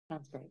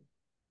Sounds great.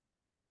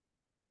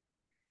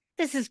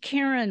 This is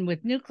Karen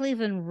with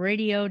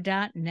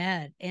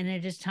NewClevelandRadio.net, and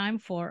it is time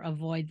for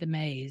Avoid the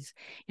Maze.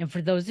 And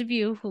for those of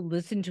you who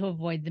listen to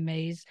Avoid the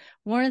Maze,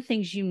 one of the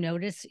things you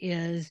notice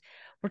is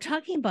we're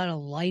talking about a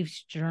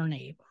life's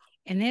journey.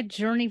 And that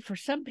journey for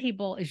some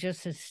people is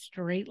just a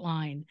straight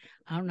line.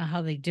 I don't know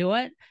how they do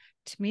it.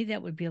 To me,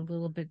 that would be a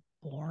little bit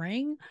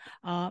boring.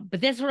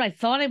 But that's what I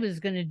thought I was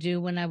going to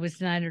do when I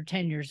was 9 or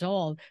 10 years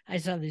old. I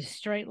saw this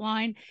straight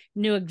line,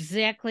 knew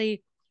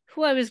exactly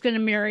who I was going to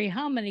marry,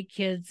 how many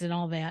kids, and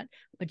all that.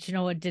 But you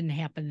know, it didn't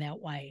happen that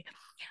way.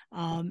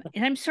 And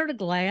I'm sort of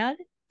glad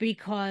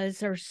because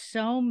there's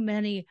so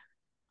many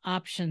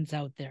options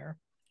out there.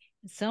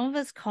 Some of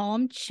us call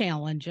them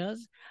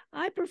challenges.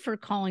 I prefer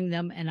calling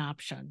them an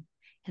option.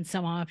 And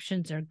some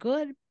options are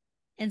good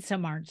and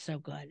some aren't so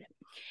good.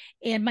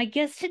 And my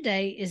guest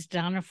today is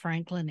Donna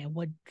Franklin. And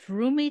what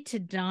drew me to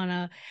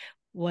Donna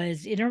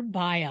was in her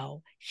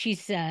bio. She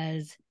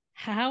says,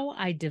 how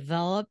I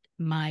developed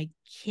my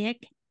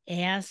kick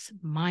ass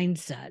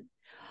mindset.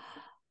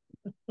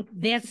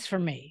 That's for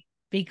me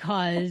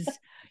because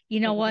you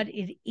know what?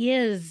 It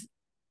is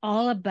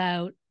all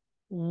about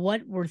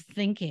what we're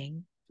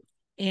thinking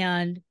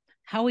and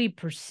how we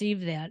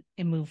perceive that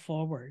and move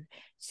forward.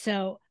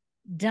 So,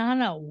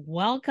 Donna,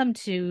 welcome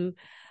to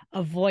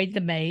Avoid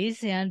the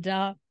Maze and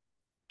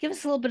give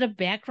us a little bit of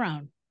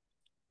background.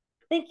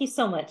 Thank you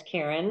so much,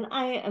 Karen.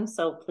 I am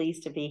so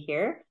pleased to be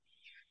here.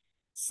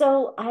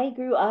 So I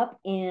grew up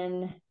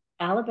in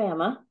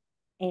Alabama,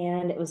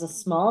 and it was a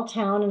small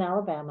town in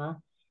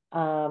Alabama.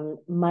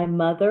 My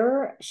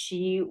mother,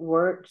 she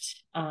worked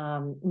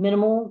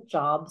minimal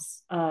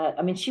jobs.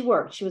 I mean, she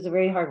worked. She was a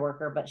very hard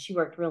worker, but she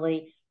worked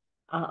really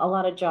a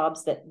lot of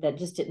jobs that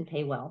just didn't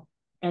pay well.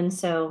 And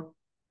so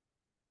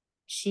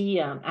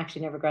she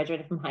actually never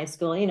graduated from high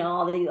school. You know,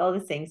 all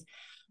these things.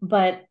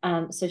 But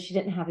so she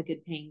didn't have a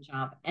good paying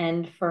job.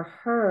 And for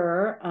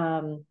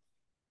her,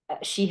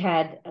 she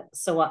had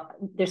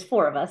there's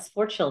four of us,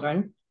 four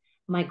children.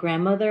 My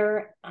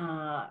grandmother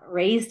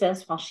raised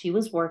us while she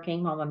was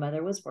working, while my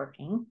mother was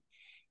working,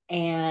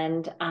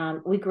 and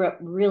we grew up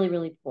really,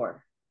 really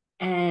poor,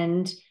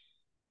 and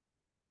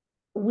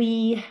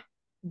we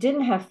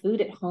didn't have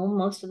food at home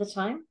most of the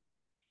time.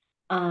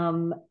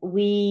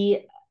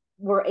 We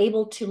were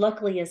able to,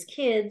 luckily, as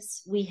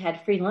kids, we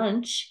had free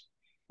lunch,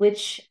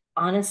 which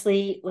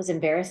honestly was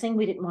embarrassing.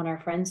 We didn't want our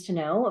friends to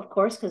know, of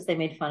course, because they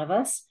made fun of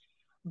us.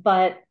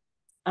 But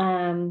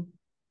um,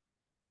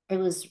 it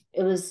was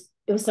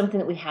something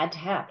that we had to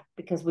have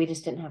because we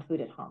just didn't have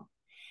food at home.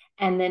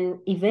 And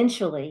then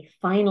eventually,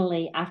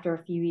 finally, after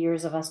a few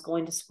years of us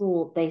going to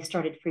school, they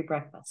started free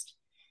breakfast,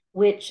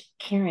 which,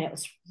 Karen, it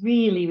was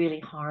really, really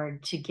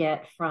hard to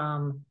get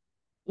from,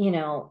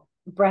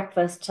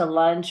 breakfast to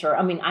lunch, or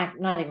I mean, I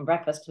not even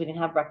breakfast because we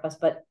didn't have breakfast,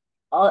 but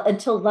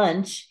until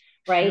lunch,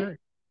 right? Sure.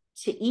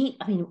 To eat.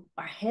 I mean,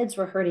 our heads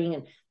were hurting,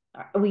 and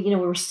we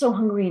were so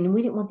hungry, and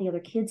we didn't want the other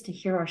kids to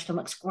hear our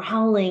stomachs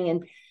growling,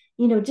 and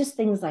just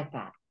things like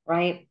that,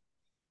 right?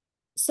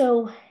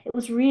 So it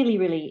was really,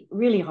 really,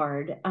 really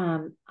hard.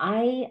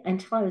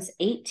 Until I was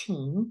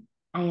 18,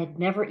 I had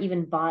never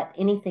even bought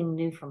anything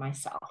new for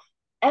myself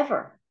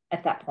ever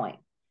at that point.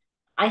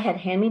 I had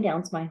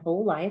hand-me-downs my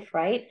whole life,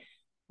 right?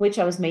 Which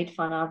I was made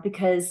fun of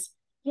because,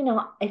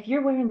 if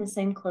you're wearing the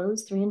same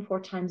clothes 3 and 4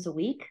 times a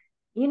week,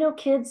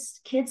 kids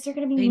are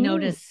going to be They mean,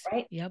 notice.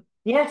 right? Yep.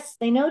 Yes,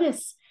 they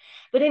notice.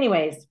 But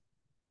anyways,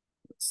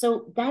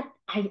 so that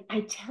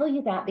I tell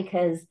you that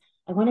because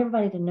I want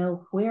everybody to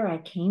know where I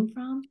came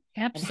from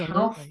and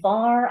how Absolutely.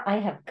 far I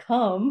have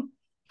come,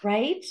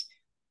 right?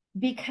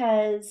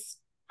 Because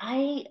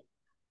I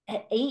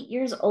at 8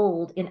 years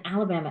old in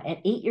Alabama,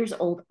 at 8 years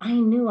old, I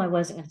knew I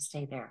wasn't going to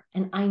stay there.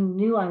 And I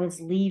knew I was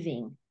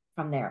leaving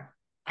from there.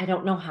 I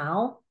don't know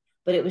how,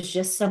 but it was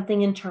just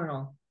something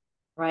internal,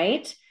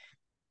 right?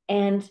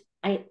 And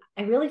I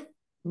really,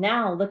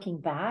 now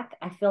looking back,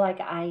 I feel like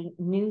I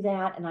knew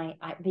that, and I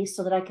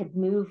so that I could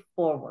move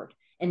forward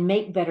and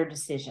make better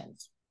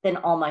decisions than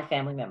all my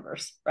family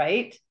members,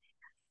 right?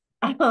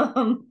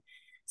 Um,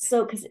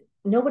 so because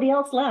nobody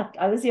else left,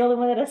 I was the only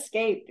one that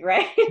escaped,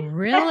 right?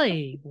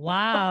 Really?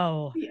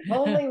 Wow. The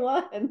only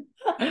one.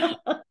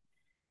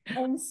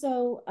 And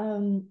so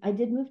I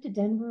did move to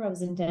Denver. I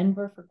was in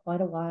Denver for quite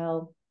a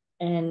while,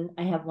 and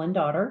I have one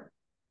daughter.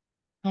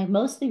 I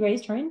mostly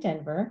raised her in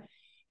Denver.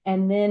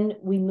 And then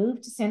we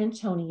moved to San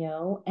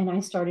Antonio, and I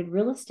started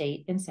real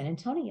estate in San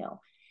Antonio.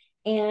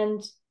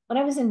 And when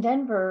I was in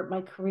Denver,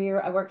 my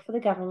career, I worked for the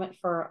government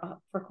for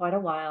quite a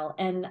while,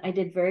 and I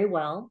did very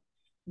well.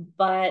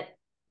 But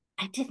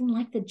I didn't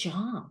like the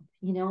job.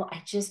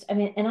 I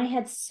mean, and I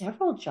had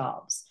several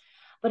jobs,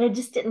 but I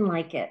just didn't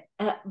like it.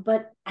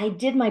 But I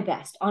did my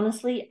best.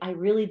 Honestly, I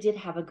really did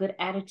have a good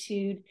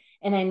attitude.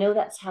 And I know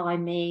that's how I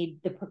made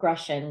the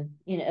progression,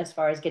 as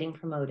far as getting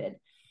promoted.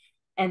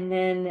 And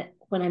then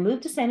when I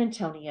moved to San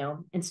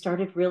Antonio and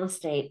started real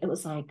estate, it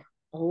was like,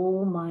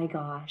 oh my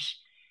gosh,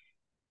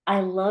 I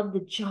loved the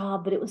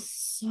job, but it was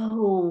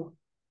so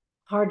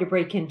hard to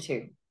break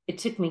into. It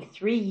took me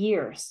 3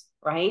 years,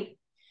 right?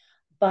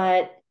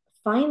 But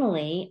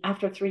finally,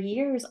 after 3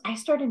 years, I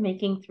started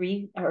making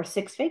 3 or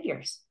 6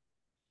 figures.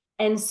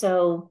 And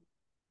so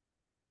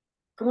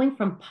going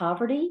from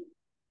poverty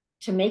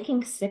to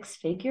making 6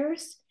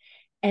 figures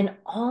and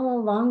all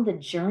along the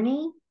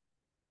journey,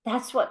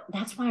 that's why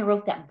I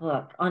wrote that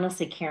book.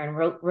 Honestly, Karen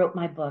wrote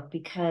my book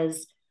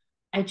because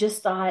I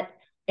just thought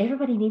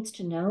everybody needs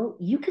to know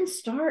you can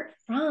start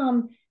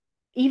from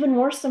even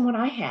worse than what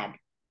I had.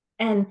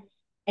 And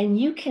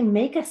you can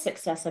make a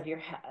success of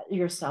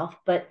yourself,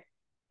 but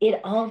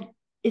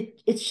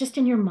it's just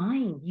in your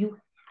mind. You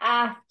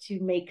have to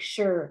make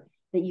sure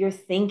that you're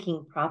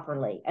thinking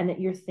properly and that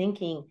you're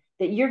thinking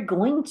that you're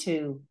going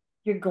to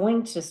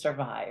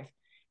survive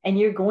and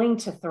you're going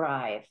to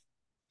thrive.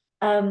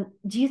 Do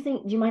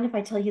you mind if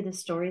I tell you the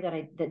story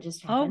that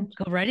just Oh, happened?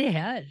 go right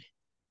ahead.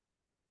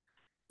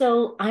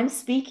 So I'm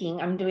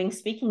doing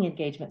speaking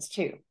engagements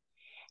too.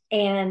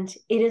 And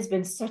it has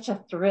been such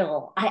a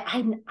thrill.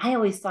 I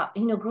always thought,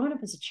 growing up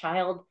as a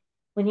child,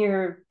 when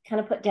you're kind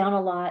of put down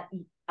a lot,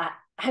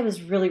 I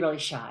was really, really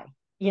shy,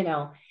 you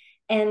know,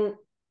 and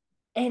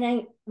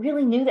I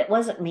really knew that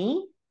wasn't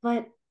me,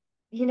 but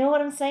you know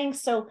what I'm saying?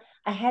 So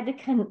I had to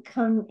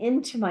come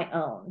into my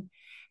own.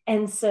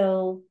 And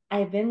so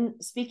I've been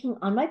speaking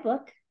on my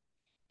book,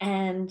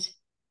 and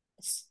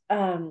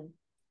um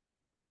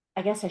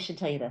I guess I should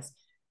tell you this.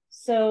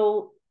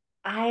 So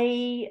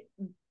I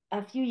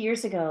a few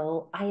years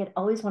ago, I had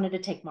always wanted to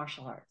take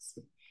martial arts.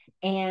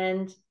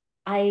 And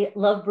I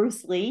love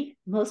Bruce Lee.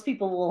 Most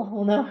people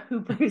will know who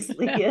Bruce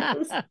Lee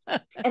is.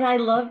 And I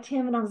loved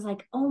him. And I was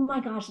like, oh my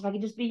gosh, if I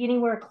could just be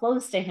anywhere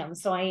close to him.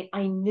 So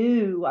I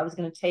knew I was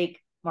going to take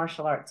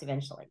martial arts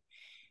eventually.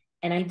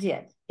 And I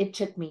did. It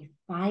took me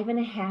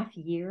 5.5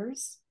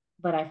 years,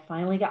 but I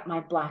finally got my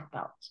black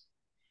belt.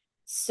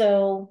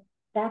 So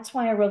that's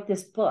why I wrote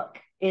this book,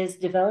 is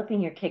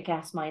developing your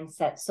kick-ass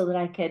mindset so that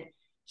I could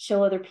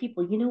show other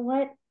people, you know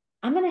what?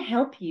 I'm going to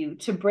help you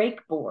to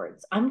break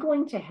boards. I'm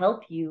going to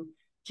help you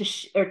to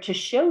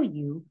show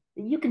you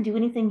that you can do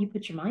anything you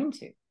put your mind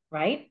to,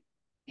 right?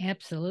 So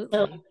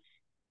Absolutely.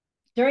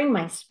 during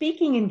my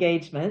speaking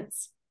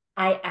engagements,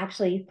 I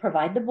actually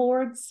provide the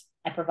boards,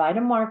 I provide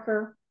a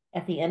marker.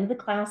 At the end of the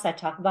class, I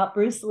talk about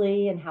Bruce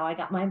Lee and how I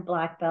got my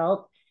black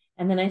belt.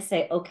 And then I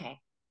say, okay,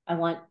 I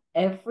want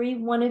every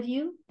one of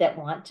you that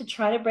want to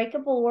try to break a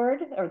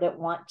board or that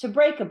want to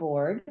break a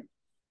board,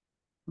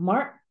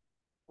 mark,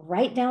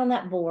 write down on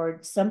that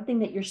board something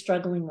that you're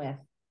struggling with,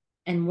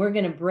 and we're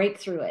going to break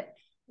through it.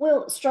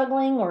 Well,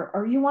 struggling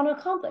or you want to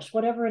accomplish,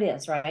 whatever it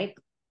is, right?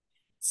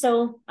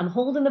 So I'm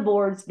holding the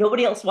boards.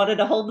 Nobody else wanted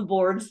to hold the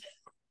boards.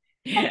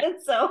 And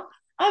so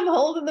I'm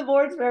holding the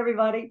boards for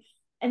everybody.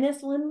 And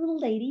this one little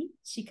lady,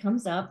 she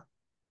comes up,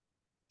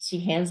 she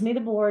hands me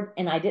the board,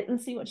 and I didn't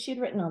see what she'd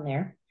written on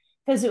there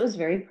because it was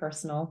very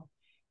personal.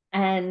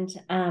 And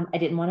I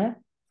didn't want to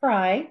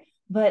cry,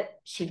 but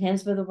she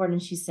hands me the board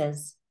and she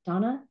says,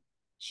 Donna,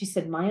 she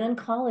said, my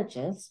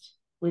oncologist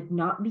would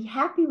not be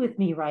happy with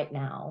me right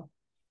now.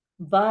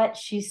 But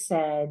she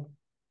said,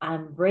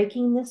 I'm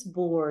breaking this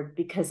board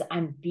because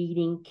I'm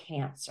beating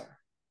cancer.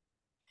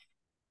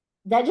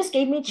 That just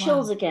gave me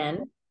chills Wow.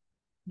 again,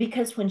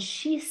 because when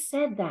she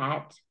said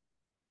that,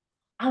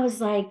 I was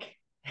like,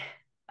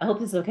 I hope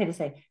this is okay to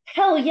say,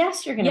 hell yes,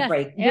 Yes, you're going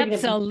to beat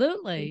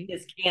absolutely.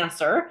 this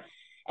cancer.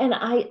 And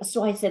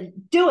so I said,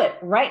 do it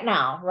right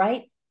now,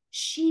 right?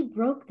 She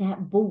broke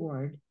that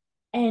board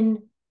and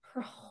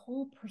her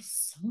whole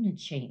persona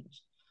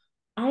changed.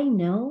 I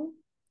know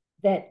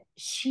that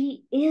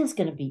she is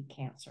going to beat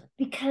cancer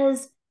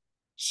because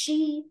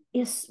she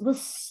was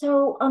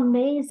so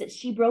amazed that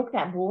she broke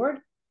that board,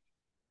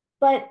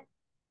 but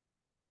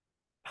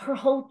her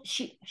whole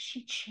she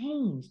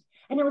changed.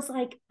 And it was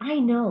like, I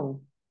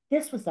know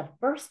this was the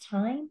first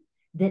time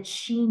that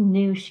she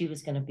knew she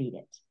was going to beat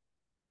it.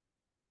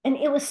 And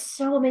it was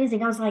so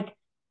amazing. I was like,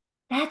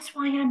 that's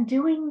why I'm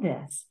doing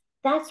this.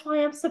 That's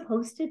why I'm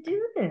supposed to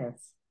do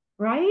this.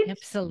 Right?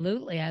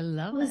 Absolutely. I It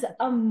love was it.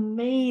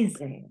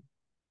 amazing.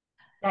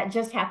 That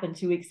just happened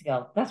 2 weeks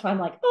ago. That's why I'm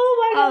like,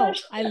 oh my Oh,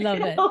 gosh. I love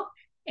it.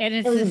 And It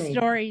it's was a amazing.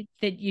 story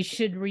that you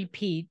should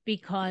repeat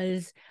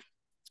because,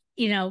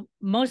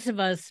 most of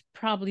us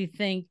probably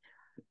think,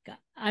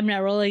 I'm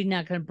not really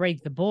not going to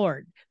break the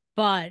board,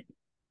 but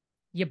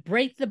you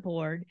break the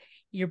board,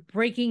 you're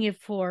breaking it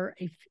for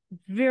a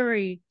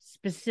very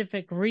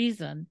specific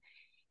reason.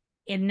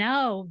 And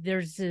now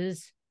there's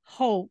this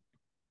hope,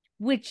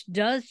 which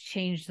does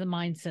change the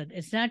mindset.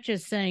 It's not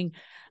just saying,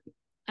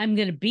 I'm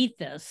going to beat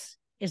this.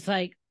 It's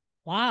like,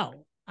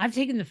 wow, I've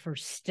taken the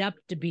first step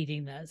to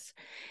beating this.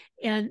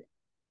 And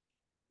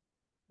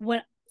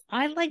what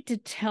I like to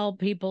tell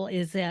people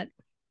is that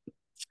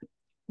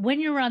when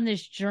you're on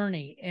this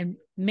journey and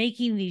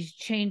making these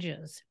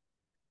changes,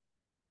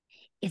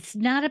 it's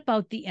not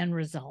about the end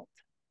result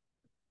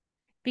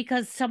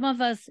because some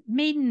of us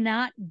may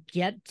not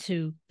get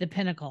to the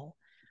pinnacle,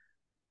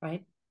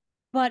 Right?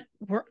 but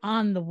we're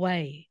on the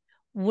way.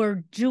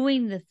 We're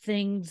doing the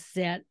things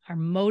that are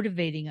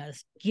motivating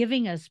us,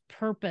 giving us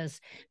purpose,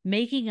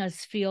 making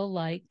us feel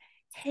like,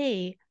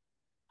 hey,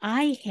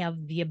 I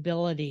have the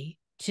ability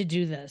to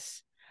do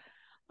this.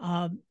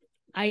 Um,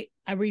 I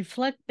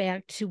reflect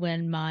back to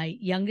when my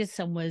youngest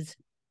son was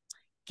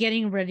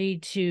getting ready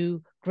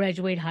to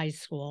graduate high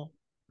school,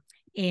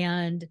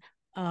 and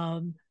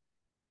um,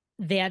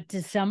 that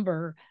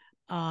December,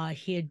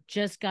 he had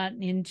just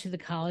gotten into the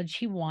college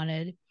he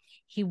wanted.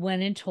 He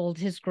went and told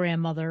his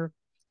grandmother,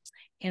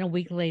 and a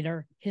week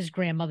later, his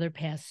grandmother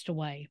passed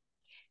away.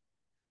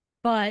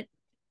 But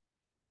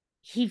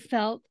he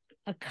felt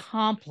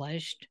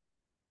accomplished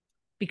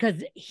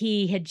because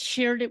he had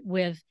shared it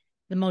with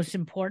the most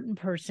important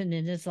person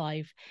in his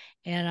life.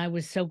 And I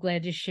was so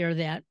glad to share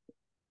that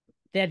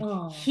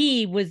Oh,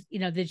 he was,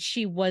 that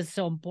she was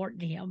so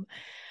important to him.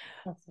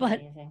 that's But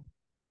amazing.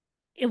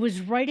 it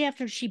was right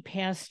after she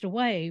passed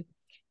away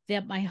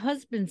that my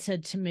husband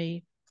said to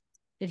me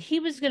that he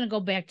was going to go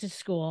back to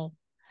school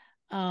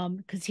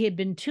because he had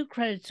been 2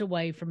 credits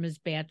away from his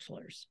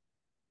bachelor's.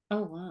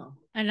 Oh, wow.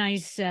 And I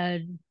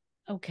said,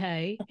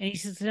 okay. And he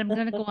says, I'm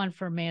going to go on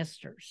for a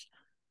master's.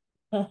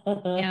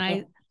 And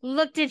I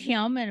looked at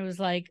him and it was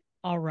like,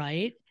 all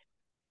right.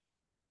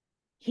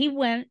 He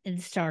went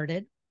and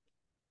started.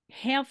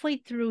 Halfway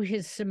through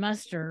his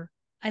semester,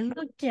 I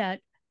looked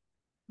at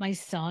my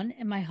son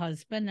and my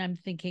husband. And I'm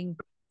thinking,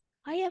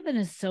 I have an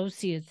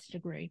associate's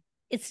degree.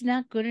 It's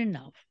not good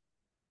enough.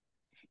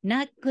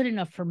 Not good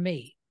enough for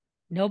me.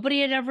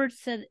 Nobody had ever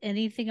said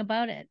anything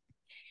about it.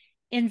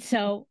 And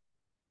so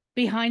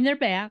behind their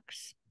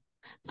backs,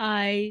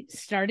 I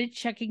started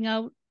checking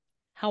out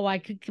how I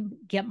could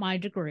get my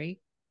degree.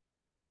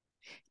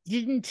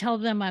 Didn't tell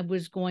them I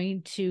was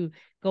going to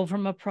go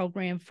from a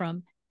program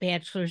from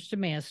bachelor's to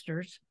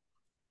master's.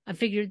 I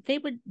figured they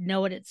would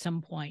know it at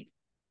some point.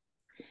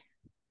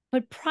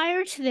 But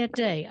prior to that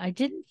day, I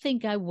didn't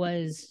think I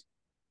was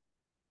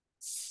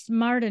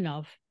smart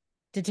enough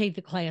to take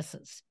the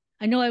classes.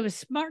 I know I was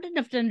smart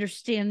enough to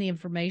understand the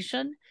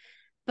information,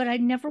 but I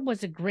never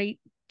was a great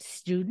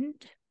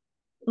student.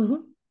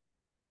 Mhm.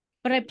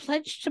 But I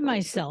pledged to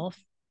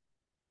myself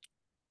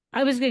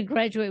I was going to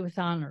graduate with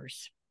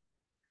honors.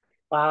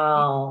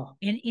 Wow.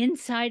 And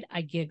inside,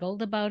 I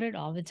giggled about it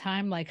all the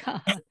time, like,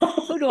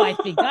 who do I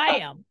think I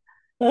am?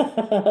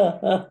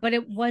 But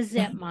it was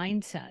that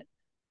mindset.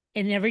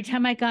 And every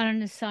time I got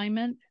an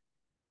assignment,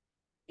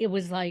 it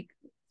was like,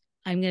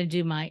 I'm going to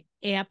do my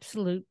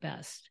absolute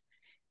best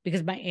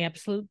because my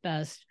absolute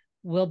best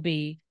will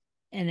be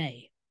an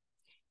A.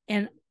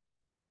 And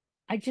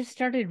I just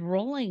started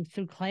rolling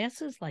through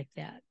classes like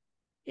that.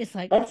 It's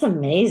like, That's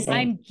amazing.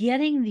 I'm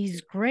getting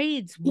these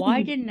grades.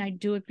 Why didn't I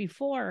do it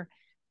before?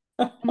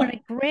 And when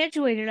I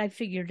graduated, I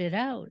figured it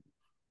out.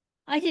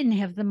 I didn't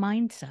have the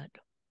mindset.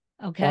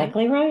 Okay.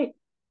 Exactly right.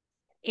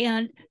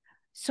 And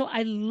so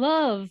I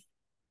love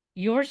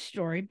your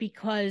story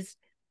because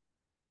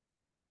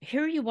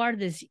here you are,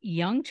 this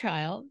young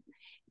child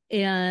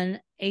in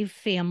a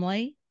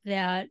family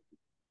that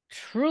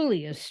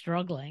truly is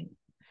struggling.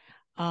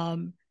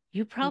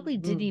 You probably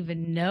didn't Mhm.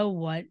 even know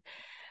what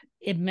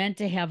it meant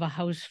to have a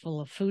house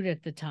full of food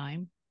at the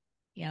time.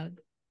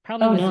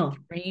 Probably Oh was a no,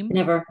 dream.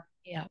 never.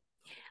 Yeah.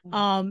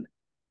 Um,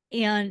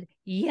 and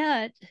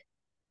yet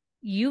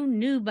you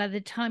knew by the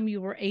time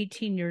you were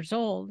 18 years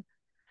old,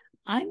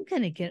 I'm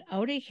going to get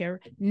out of here,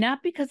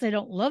 not because I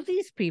don't love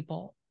these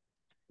people,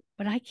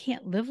 but I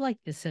can't live like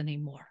this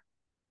anymore.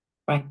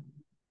 Right.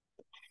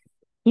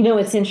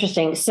 It's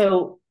interesting.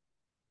 So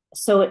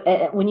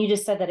when you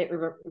just said that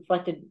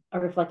I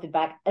reflected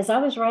back as I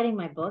was writing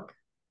my book.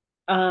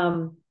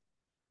 Um,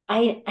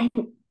 I,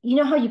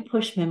 how you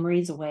push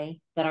memories away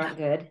that aren't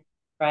good,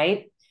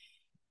 right?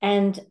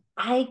 And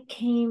I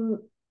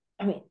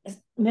mean,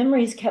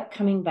 memories kept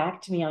coming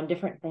back to me on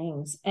different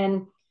things.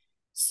 And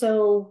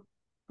so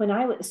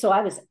I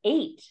was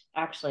 8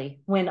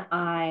 actually when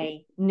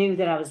I knew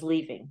that I was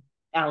leaving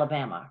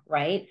Alabama,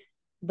 right?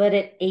 But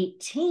at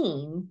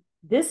 18,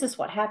 this is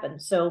what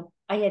happened. So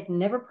I had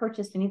never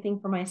purchased anything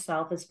for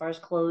myself as far as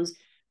clothes.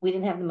 We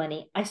didn't have the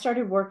money. I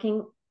started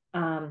working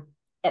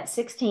at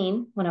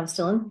 16 when I was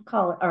still in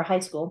college or high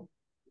school.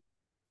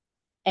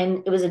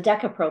 And it was a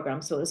DECA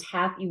program. So it was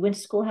half, you went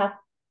to school half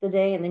the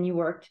day and then you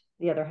worked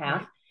the other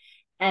half, Right.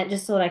 and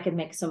just so that I could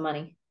make some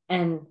money.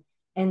 And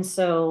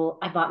so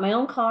I bought my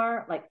own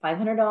car, like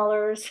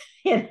 $500,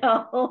 and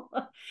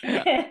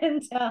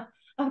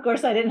of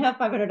course I didn't have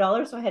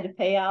 $500, so I had to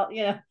pay out.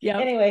 Yep.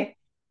 Anyway,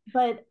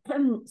 but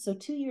so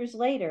 2 years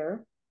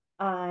later,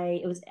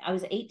 I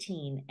was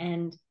 18,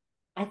 and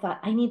I thought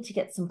I need to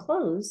get some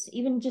clothes,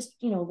 even just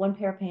one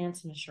pair of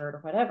pants and a shirt or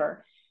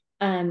whatever.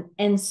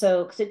 And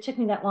so because it took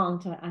me that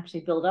long to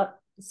actually build up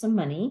some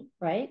money,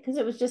 right? Because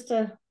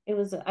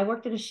I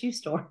worked at a shoe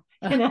store,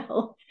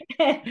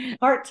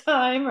 part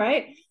time,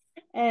 right?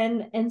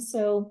 And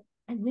so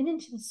I went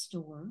into the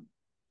store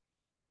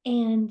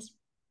and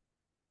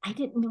I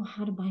didn't know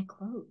how to buy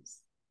clothes.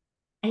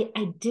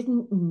 I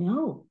didn't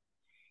know.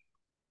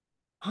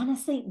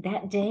 Honestly,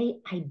 that day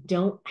I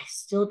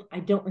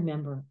don't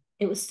remember.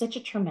 It was such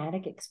a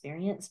traumatic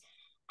experience.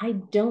 I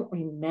don't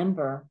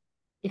remember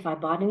if I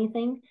bought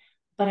anything,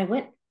 but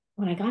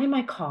when I got in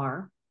my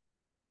car,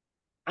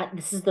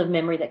 this is the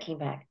memory that came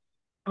back.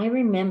 I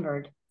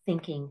remembered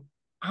thinking,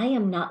 I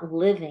am not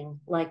living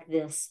like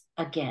this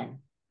again.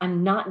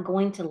 I'm not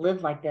going to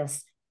live like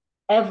this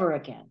ever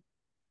again.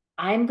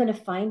 I'm going to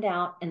find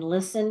out and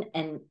listen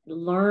and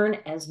learn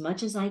as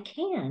much as I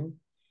can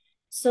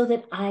so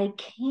that I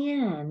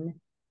can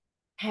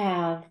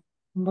have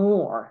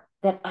more,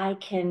 that I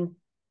can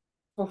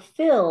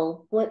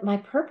fulfill what my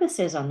purpose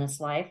is on this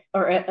life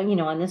or,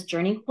 on this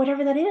journey,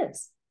 whatever that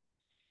is.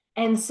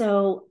 And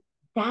so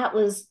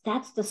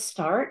that's the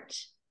start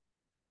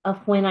of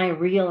when I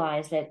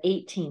realized at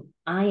 18,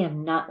 I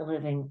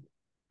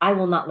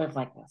will not live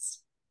like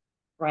this,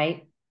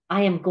 right?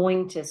 I am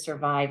going to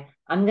survive.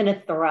 I'm going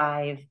to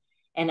thrive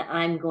and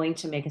I'm going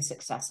to make a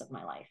success of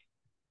my life.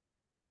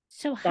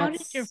 So, how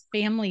did your That's,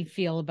 family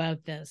feel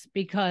about this?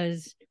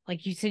 Because,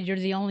 like you said, you're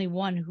the only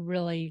one who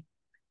really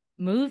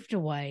moved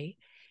away.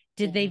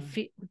 Did they yeah.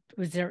 feel,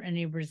 was there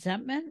any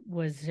resentment?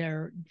 Was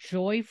there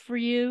joy for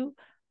you?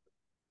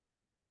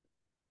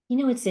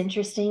 It's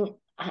interesting.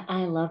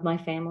 I love my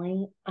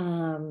family,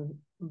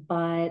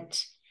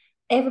 but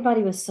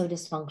everybody was so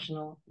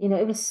dysfunctional.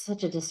 It was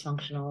such a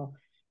dysfunctional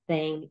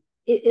thing.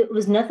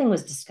 Nothing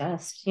was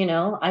discussed.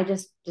 I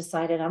just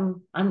decided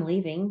I'm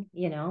leaving.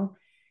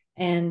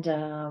 And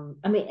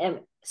I mean,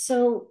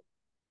 so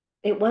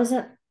it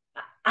wasn't.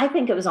 I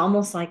think it was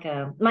almost like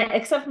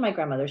except for my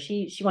grandmother,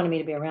 she wanted me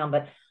to be around,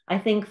 but I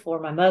think for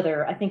my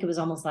mother, I think it was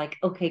almost like,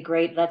 okay,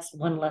 great, that's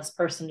one less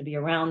person to be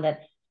around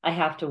that I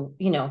have to,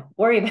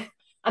 worry about.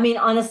 I mean,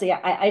 honestly,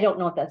 I don't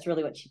know if that's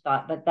really what she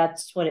thought, but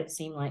that's what it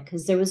seemed like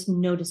because there was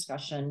no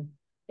discussion.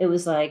 It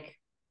was like,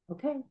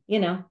 okay.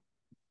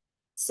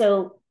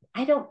 So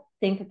I don't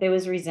think that there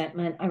was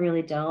resentment. I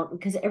really don't,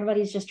 because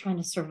everybody's just trying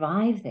to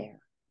survive there,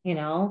 you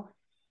know?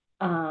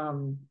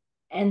 Um,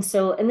 and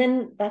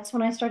then that's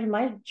when I started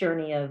my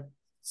journey of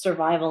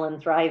survival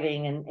and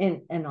thriving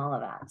and all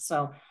of that.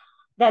 So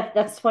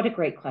that's what a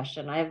great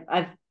question.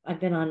 I've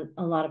been on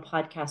a lot of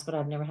podcasts, but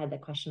I've never had that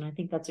question. I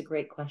think that's a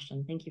great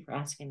question. Thank you for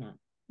asking that.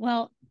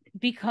 Well,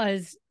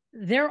 because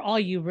they're all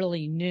you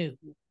really knew.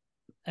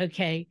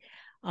 Okay.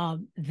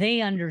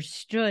 They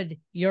understood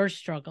your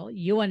struggle,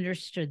 you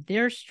understood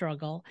their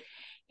struggle.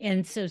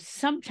 And so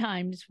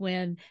sometimes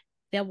when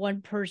that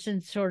one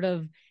person sort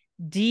of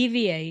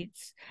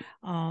deviates,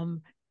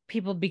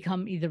 people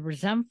become either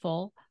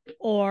resentful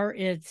or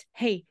it's,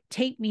 hey,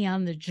 take me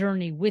on the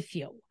journey with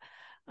you.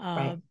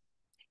 Uh,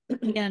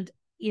 Right. and,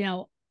 you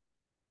know,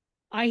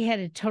 I had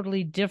a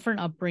totally different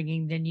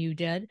upbringing than you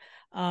did.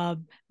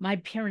 My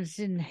parents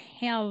didn't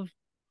have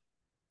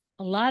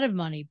a lot of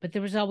money, but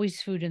there was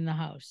always food in the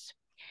house.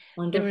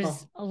 There was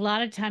Wonderful. a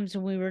lot of times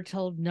when we were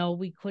told no,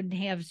 we couldn't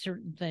have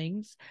certain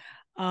things.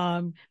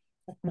 Um,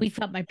 we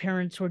thought my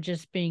parents were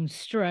just being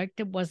strict.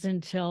 It wasn't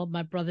until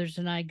my brothers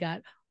and I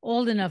got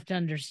old enough to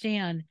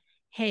understand,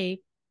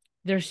 hey,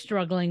 they're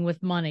struggling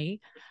with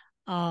money.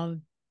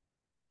 Um,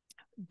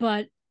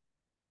 but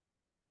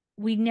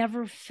we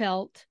never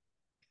felt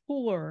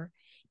poor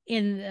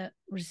in the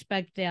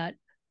respect that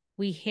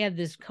we had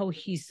this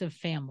cohesive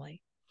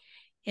family.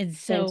 And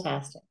so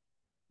Fantastic.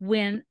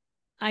 when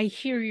I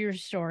hear your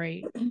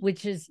story,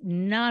 which is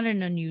not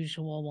an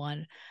unusual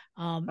one,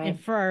 and Right.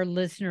 for our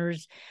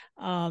listeners,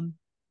 um,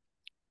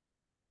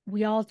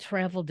 we all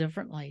travel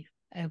differently.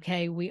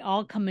 Okay. We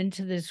all come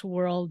into this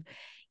world,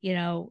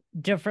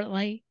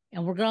 differently,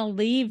 and we're going to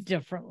leave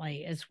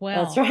differently as That's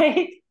well.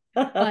 right.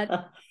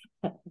 But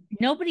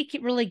nobody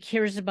really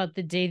cares about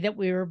the day that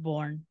we were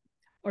born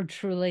or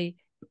truly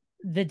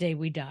the day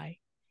we die.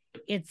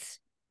 It's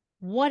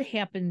what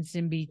happens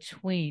in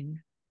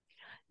between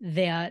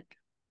that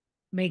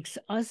makes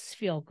us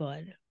feel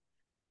good.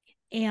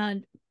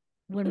 And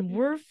when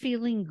we're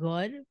feeling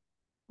good,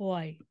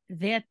 boy,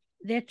 that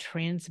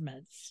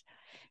transmits.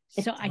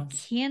 So It I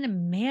does. can't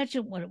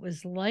imagine what it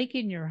was like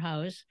in your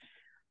house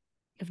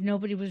if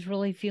nobody was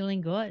really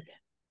feeling good.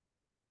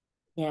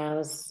 Yeah, it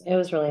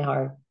was really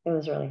hard. It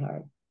was really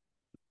hard.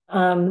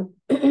 Um,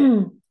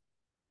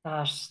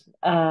 gosh.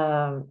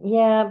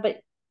 Yeah,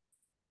 but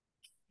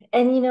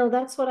and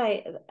that's what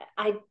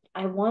I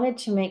wanted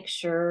to make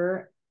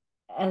sure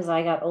as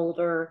I got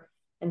older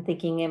and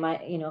thinking, am I,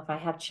 if I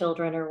have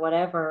children or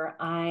whatever,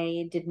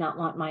 I did not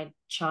want my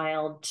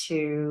child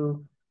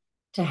to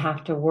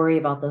have to worry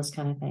about those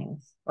kind of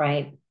things,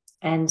 right?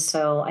 And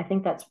so I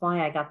think that's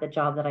why I got the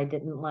job that I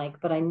didn't like,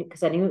 but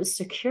because I knew it was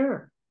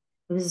secure.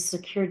 It was a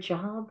secure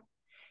job.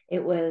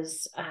 It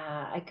was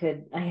I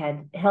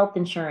had health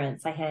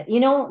insurance. I had,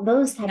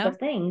 those type Yeah, of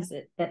things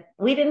that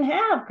we didn't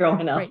have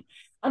growing up. right.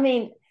 I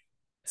mean,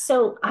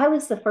 so I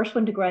was the first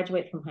one to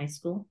graduate from high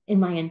school in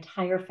my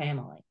entire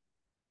family,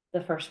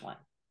 the first one.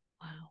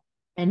 Wow.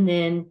 And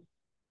then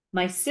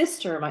my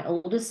sister, my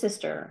oldest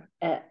sister,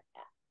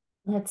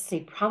 let's see,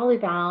 probably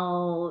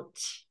about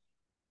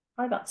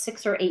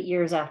 6 or 8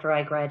 years after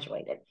I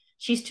graduated.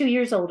 She's 2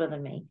 years older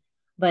than me,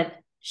 but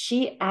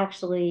she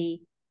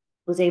actually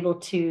was able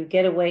to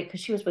get away because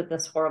she was with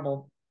this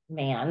horrible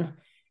man.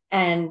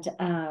 And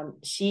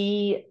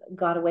she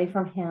got away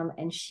from him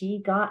and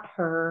she got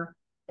her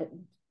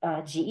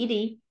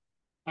GED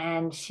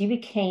and she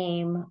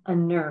became a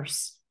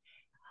nurse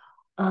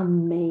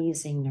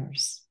amazing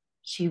nurse.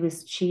 She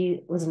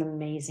was an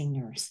amazing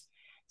nurse.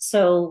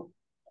 So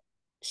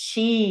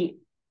she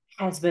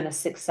has been a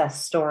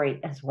success story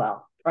as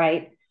well,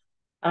 right?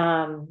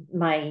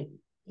 My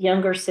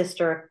younger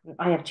sister,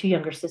 I have two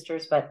younger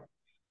sisters, but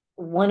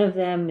one of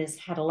them has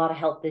had a lot of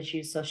health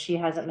issues, so she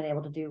hasn't been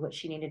able to do what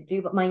she needed to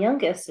do. But my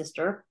youngest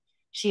sister,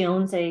 she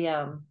owns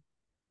a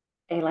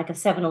like a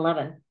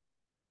 7-Eleven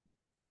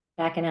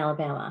back in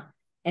Alabama.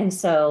 And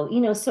so,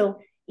 so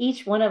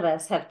each one of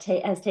us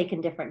has taken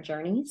different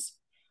journeys.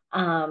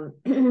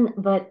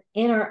 But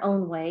in our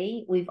own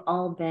way, we've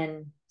all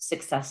been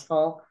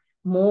successful,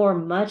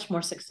 much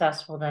more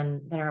successful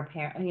than our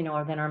parent,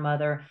 or than our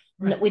mother.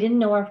 Right. We didn't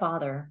know our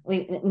father.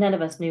 None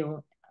of us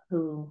knew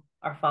who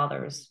our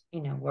fathers,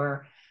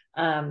 were.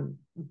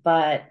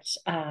 But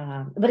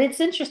it's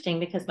interesting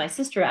because my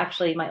sister,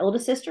 actually, my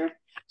oldest sister,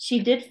 she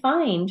did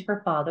find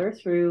her father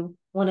through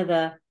one of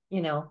the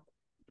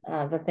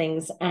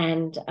things,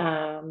 and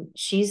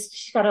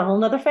she's got a whole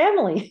nother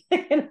family,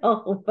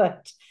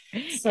 but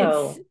It's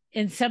so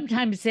and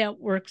sometimes that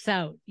works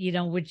out,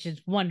 which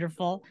is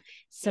wonderful. yeah.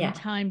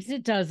 Sometimes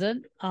it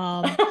doesn't.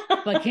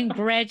 But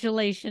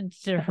congratulations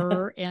to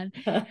her.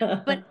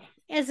 But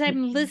as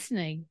I'm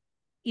listening,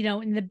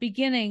 in the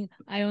beginning,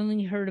 I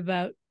only heard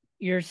about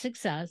your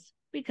success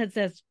because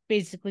that's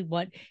basically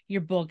what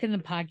your book and the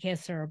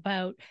podcasts are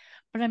about.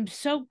 But I'm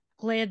so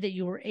glad that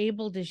you were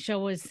able to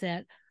show us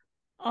that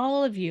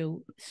all of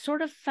you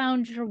sort of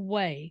found your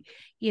way,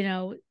 you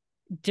know,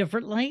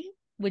 differently,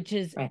 which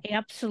is Right.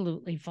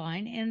 absolutely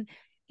fine. And,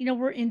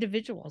 we're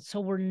individuals,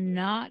 so we're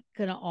not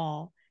going to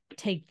all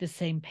take the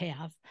same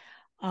path.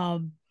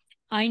 Um,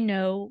 I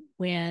know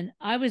when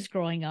I was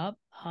growing up,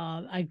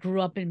 I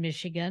grew up in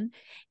Michigan,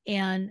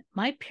 and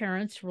my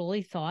parents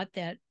really thought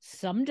that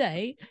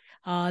someday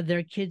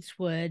their kids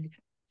would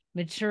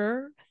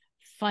mature,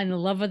 find the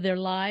love of their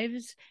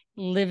lives,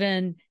 live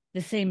in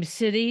the same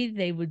city.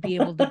 They would be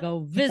able to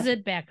go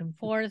visit back and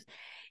forth.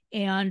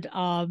 And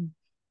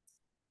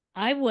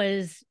I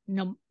was,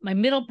 my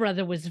middle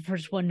brother was the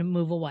first one to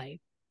move away.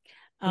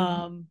 Mhm.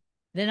 Um,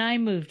 then I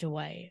moved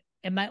away.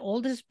 And my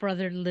oldest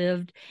brother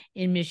lived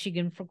in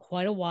Michigan for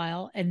quite a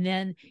while. And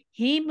then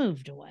he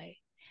moved away.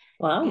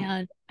 Wow.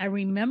 And I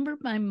remember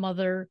my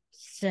mother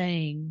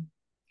saying,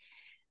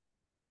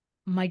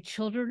 my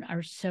children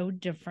are so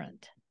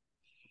different.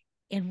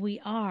 And we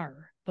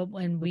are. But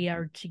when we Mhm.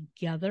 are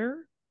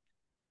together,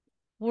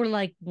 we're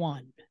like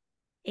one.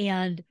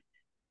 And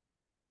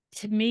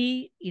to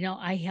me,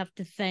 I have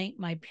to thank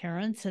my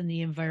parents and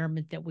the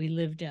environment that we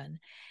lived in.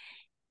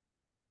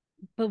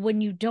 But when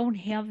you don't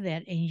have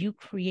that and you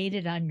create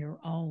it on your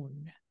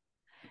own,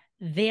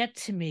 that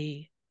to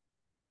me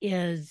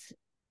is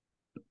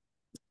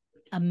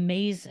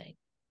amazing.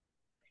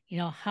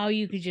 How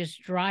you could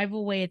just drive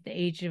away at the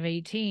age of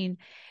 18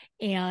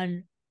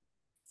 and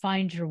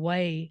find your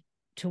way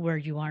to where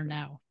you are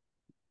now.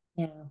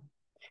 Yeah.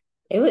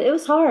 It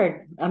was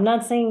hard. I'm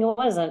not saying it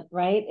wasn't,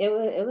 right.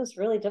 It was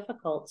really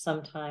difficult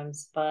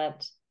sometimes,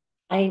 but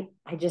I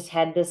just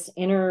had this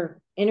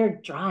inner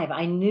drive.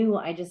 I knew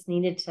I just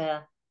needed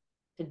to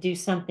do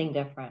something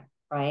different,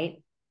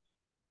 right.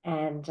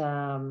 And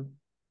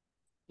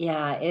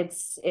yeah,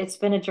 it's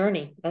been a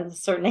journey. That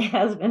certainly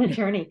has been a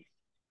journey.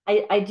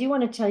 I do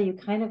want to tell you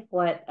kind of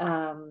what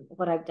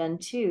I've done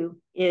too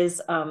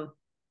is about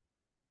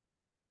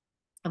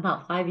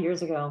 5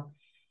 years ago.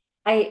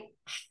 I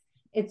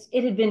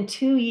it had been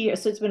 2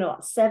 years, so it's been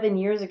about 7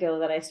 years ago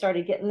that I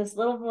started getting this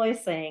little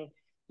voice saying,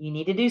 "You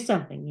need to do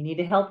something. You need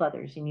to help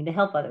others. You need to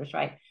help others."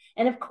 Right.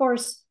 And of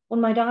course,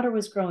 when my daughter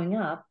was growing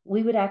up,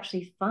 we would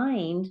actually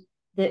find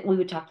that we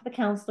would talk to the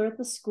counselor at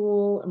the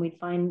school, and we'd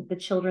find the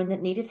children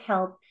that needed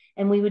help,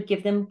 and we would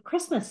give them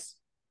Christmas,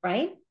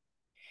 right?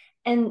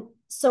 And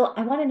so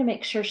I wanted to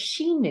make sure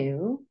she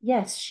knew,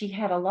 yes, she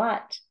had a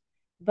lot,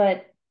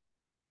 but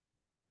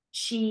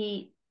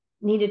she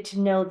needed to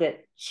know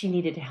that she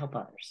needed to help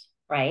others,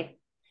 right?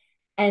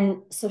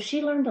 And so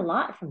she learned a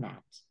lot from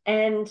that.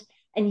 And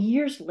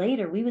years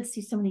later, we would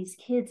see some of these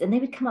kids and they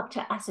would come up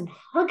to us and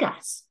hug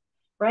us,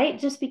 right?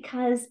 Just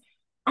because,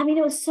 I mean,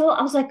 I was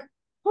like,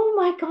 oh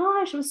my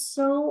gosh, it was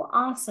so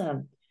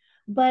awesome.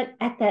 But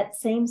at that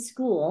same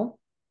school,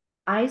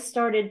 I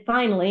started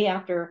finally,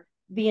 after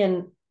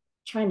being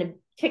trying to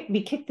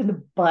be kicked in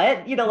the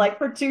butt, like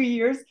for 2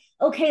 years.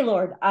 Okay,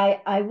 Lord,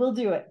 I will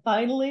do it.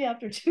 Finally,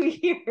 after 2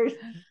 years,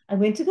 I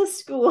went to the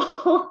school.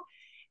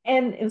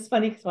 And it was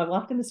funny because I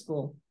walked into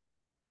school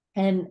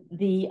and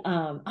the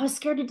I was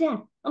scared to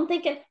death. I'm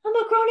thinking, I'm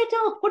a grown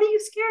adult. What are you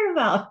scared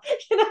about?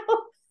 You know,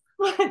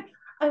 but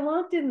I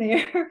walked in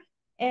there,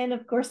 and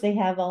of course they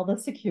have all the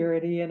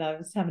security, and I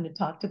was having to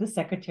talk to the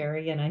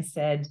secretary, and I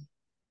said,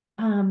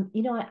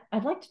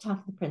 I'd like to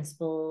talk to the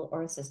principal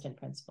or assistant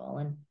principal.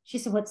 And she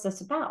said, what's this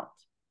about?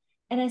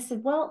 And I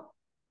said, well,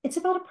 it's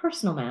about a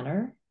personal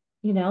matter,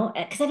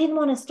 because I didn't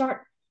want to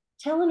start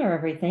telling her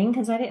everything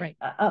because I didn't,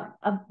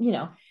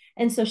 Right.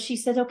 And so she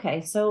said,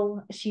 okay.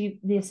 So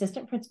the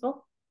assistant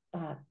principal,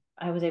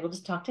 I was able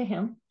to talk to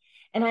him.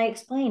 And I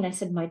explained, I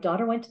said, my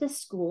daughter went to this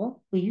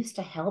school. We used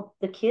to help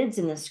the kids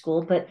in this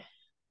school, but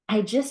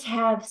I just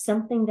have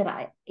something that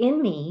I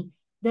in me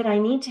that I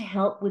need to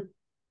help with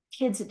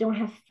kids that don't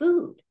have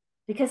food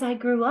because I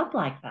grew up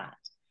like that.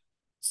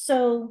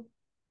 So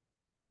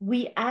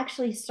we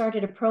actually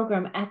started a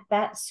program at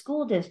that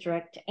school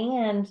district,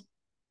 and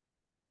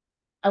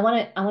I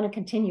want to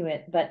continue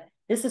it, but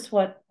this is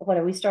what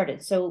we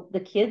started. So the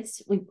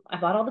kids, we I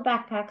bought all the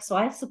backpacks, so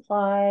I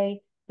supply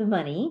the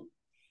money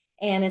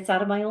and it's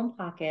out of my own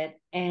pocket.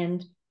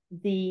 And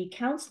the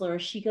counselor,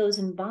 she goes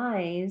and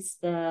buys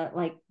the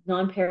like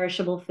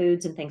non-perishable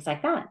foods and things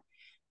like that.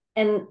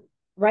 And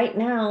right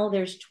now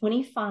there's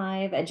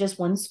 25 at just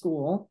one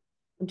school.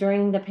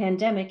 During the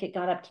pandemic, it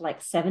got up to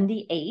like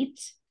 78,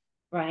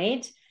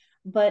 right?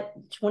 But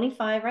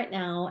 25 right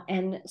now.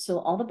 And so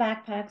all the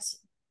backpacks,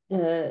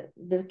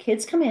 the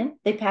kids come in,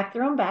 they pack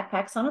their own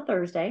backpacks on a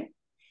Thursday.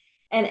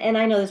 And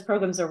I know this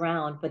program's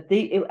around, but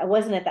it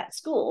wasn't at that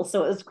school.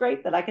 So it was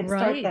great that I could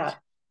start Right. that.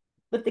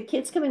 But the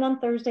kids come in on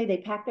Thursday, they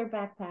pack their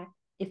backpack.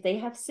 If they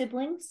have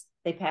siblings,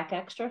 they pack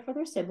extra for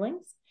their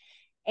siblings.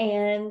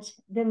 And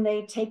then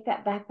they take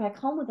that backpack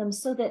home with them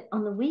so that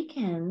on the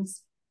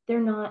weekends, they're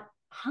not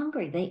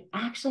hungry. They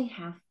actually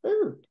have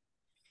food.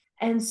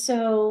 And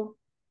so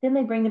then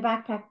they bring the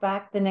backpack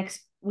back the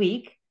next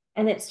week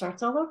and it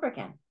starts all over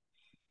again.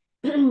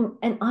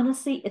 And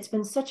honestly, it's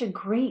been such a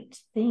great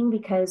thing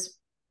because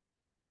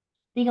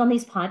being on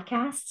these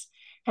podcasts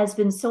has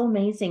been so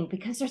amazing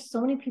because there's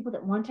so many people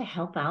that want to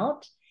help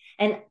out.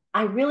 And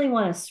I really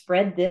want to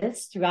spread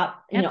this throughout,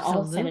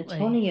 all of San Absolutely.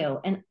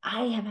 Antonio. And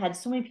I have had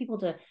so many people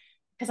to,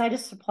 because I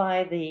just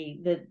supply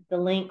the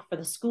link for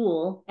the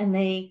school, and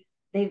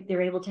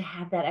they're able to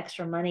have that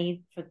extra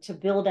money to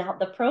build out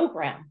the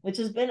program, which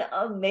has been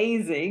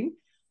amazing.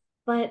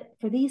 But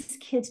for these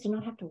kids to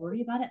not have to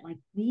worry about it like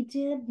we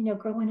did,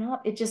 growing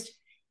up, it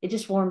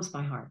just warms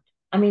my heart.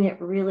 I mean,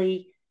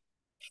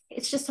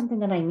 it's just something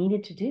that I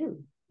needed to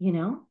do.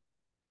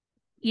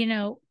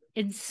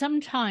 And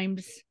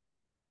sometimes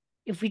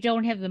if we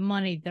don't have the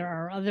money, there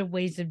are other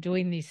ways of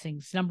doing these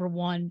things. Number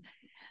one,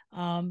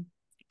 um,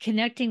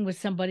 connecting with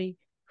somebody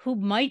who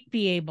might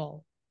be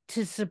able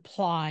to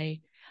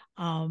supply.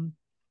 Um,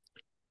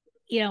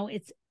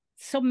 it's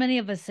so many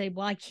of us say,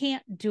 well, I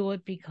can't do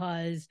it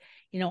because,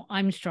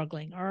 I'm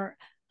struggling, or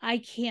I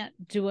can't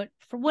do it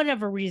for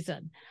whatever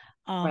reason.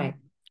 Right.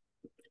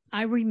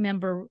 I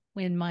remember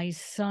when my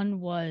son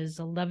was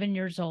 11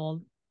 years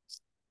old,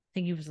 I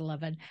think he was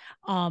 11.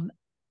 Um,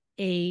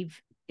 a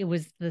it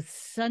was the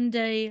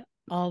Sunday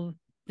of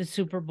the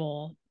Super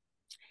Bowl,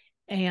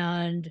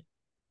 and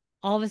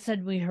all of a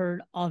sudden we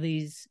heard all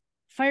these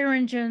fire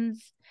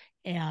engines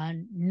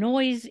and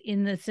noise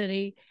in the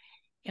city,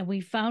 and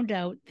we found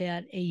out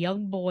that a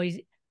young boy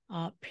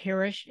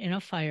perished in a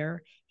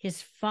fire.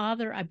 His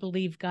father, I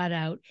believe, got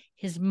out.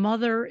 His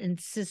mother and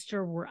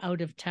sister were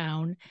out of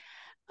town.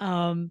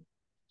 Um,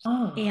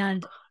 Oh,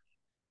 and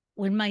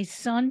when my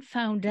son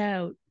found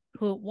out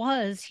who it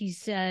was, he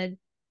said,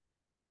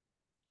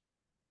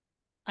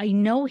 I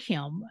know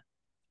him.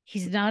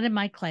 He's not in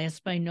my class,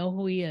 but I know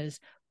who he is.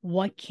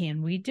 What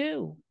can we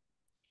do?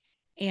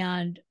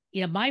 And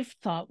my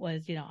thought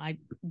was,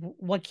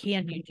 what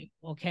can you do?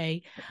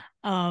 Okay.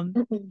 Um,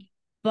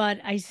 but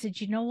I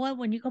said, you know what?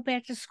 When you go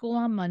back to school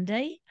on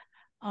Monday,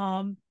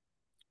 um,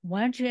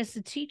 why don't you ask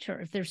the teacher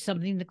if there's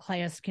something the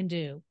class can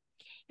do?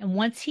 And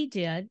once he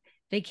did,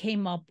 they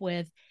came up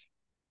with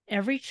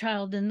every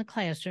child in the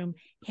classroom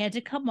had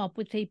to come up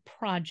with a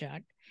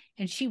project.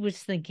 And she was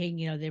thinking,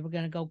 they were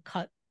going to go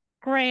cut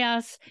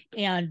grass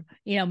and,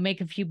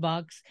 make a few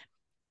bucks.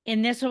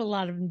 And that's what a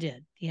lot of them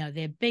did. They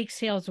had bake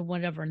sales or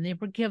whatever. And they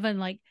were given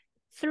like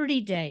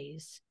 30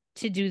 days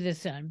to do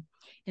this in.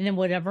 And then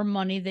whatever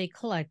money they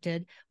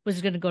collected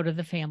was going to go to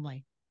the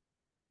family.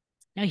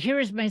 Now, here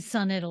is my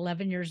son at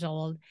 11 years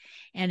old.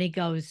 And he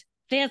goes,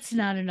 that's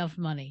not enough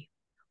money.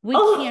 We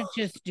can't oh,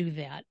 just do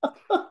that.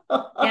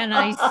 And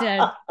I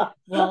said,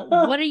 well,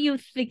 what are you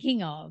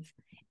thinking of?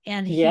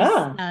 And he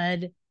yeah.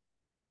 said,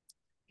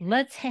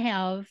 let's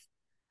have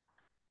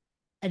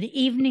an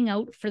evening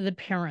out for the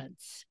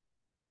parents.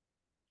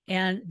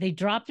 And they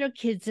drop their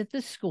kids at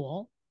the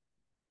school.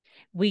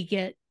 We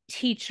get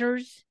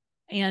teachers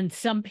and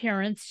some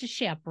parents to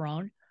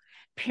chaperone.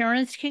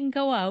 Parents can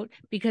go out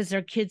because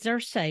their kids are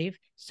safe.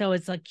 So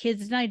it's a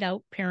kids' night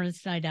out,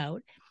 parents' night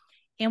out,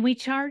 and we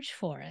charge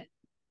for it.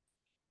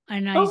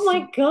 And I Oh said,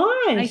 my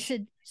gosh.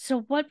 so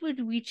what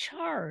would we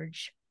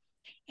charge?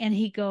 And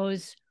he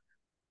goes,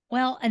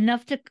 well,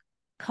 enough to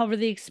cover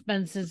the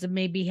expenses of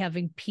maybe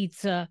having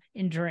pizza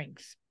and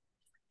drinks.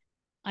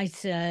 I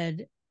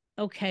said,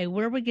 okay,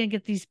 where are we going to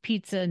get these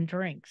pizza and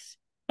drinks?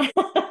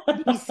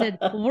 He said,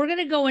 well, we're going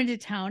to go into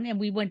town. And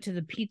we went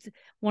to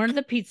one of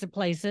the pizza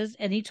places,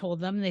 and he told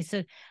them, they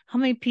said, how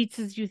many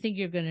pizzas do you think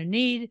you're going to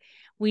need?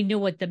 We knew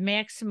what the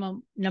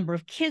maximum number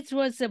of kids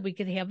was that we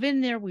could have in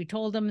there. We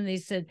told them, and they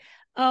said,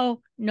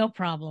 oh, no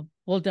problem.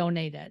 We'll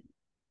donate it.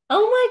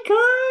 Oh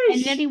my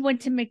And then he gosh.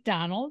 went to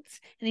McDonald's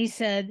and he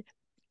said,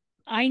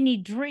 I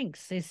need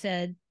drinks. They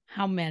said,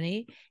 how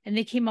many, and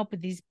they came up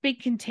with these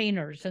big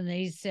containers, and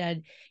they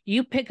said,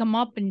 you pick them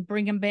up and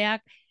bring them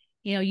back,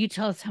 you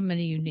tell us how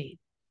many you need.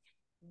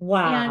 And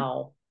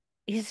Wow.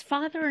 his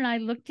father and I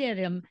looked at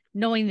him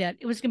knowing that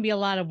it was going to be a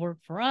lot of work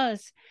for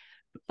us,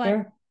 but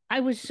Sure.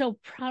 I was so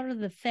proud of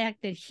the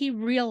fact that he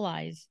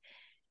realized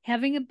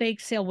having a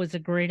bake sale was a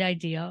great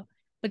idea,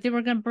 but they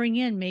were going to bring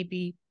in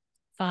maybe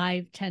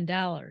 $5,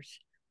 $10.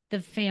 The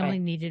family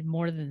Right. needed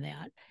more than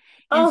that.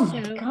 And Oh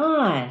my so,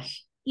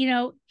 gosh.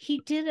 he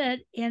did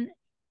it. And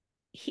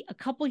a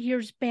couple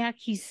years back,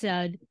 he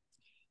said,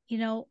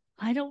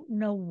 I don't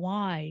know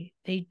why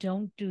they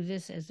don't do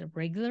this as a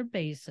regular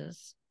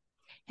basis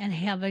and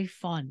have a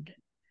fund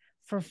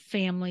for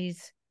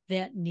families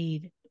that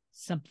need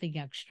something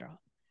extra.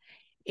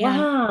 And,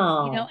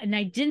 Wow. and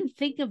I didn't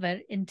think of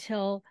it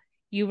until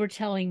you were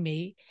telling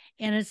me.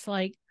 And it's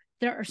like,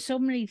 there are so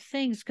many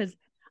things because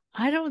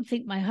I don't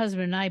think my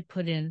husband and I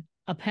put in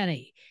a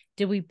penny.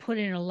 Did we put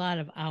in a lot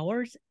of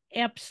hours?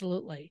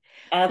 Absolutely.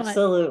 But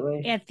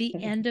Absolutely. at the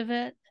end of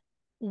it,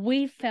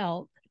 we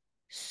felt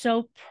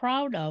so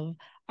proud of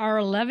our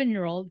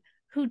 11-year-old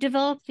who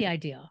developed the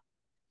idea.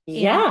 And,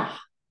 Yeah.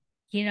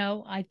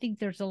 I think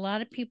there's a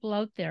lot of people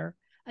out there,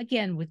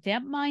 again, with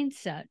that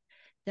mindset.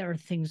 There are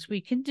things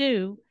we can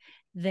do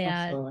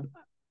that, Absolutely.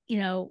 you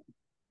know,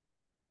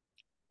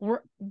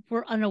 we're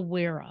we're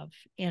unaware of.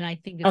 And I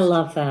think I it's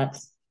love that.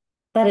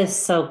 That is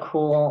so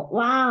cool.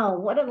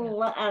 Wow.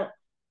 yeah,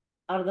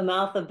 Out of the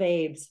mouth of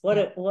babes.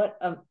 yep, What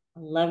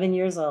 11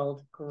 years old.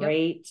 yep,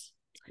 Great.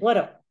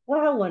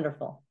 How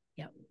wonderful.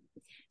 yep.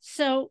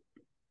 So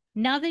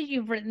now that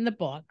you've written the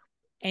book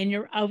and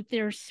you're out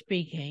there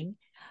speaking,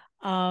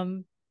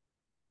 um,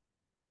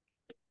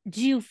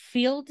 do you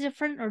feel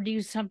different or do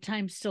you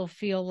sometimes still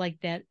feel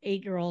like that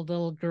 8-year-old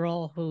little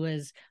girl who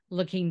is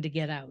looking to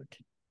get out?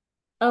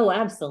 Oh,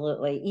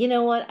 absolutely. You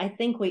know what? I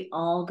think we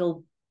all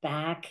go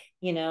back,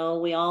 we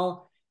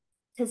all,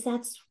 because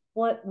that's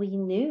what we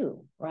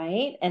knew,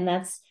 right? And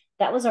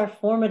that was our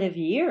formative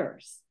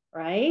years,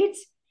 right?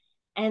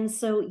 And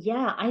so,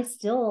 yeah, I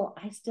still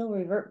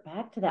revert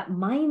back to that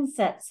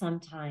mindset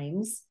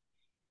sometimes.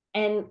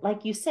 And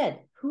like you said,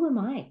 who am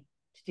I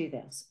to do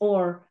this?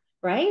 Or,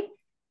 right?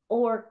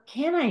 Or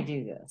can I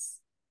do this?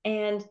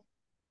 And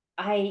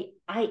I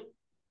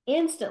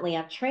instantly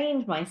I've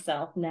trained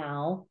myself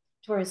now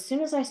to where as soon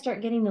as I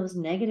start getting those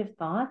negative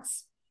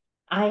thoughts,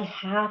 I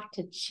have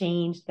to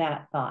change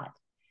that thought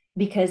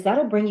because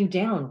that'll bring you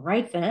down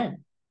right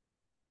then.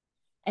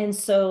 And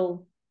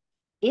so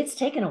it's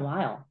taken a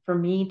while for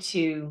me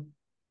to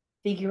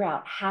figure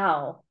out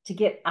how to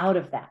get out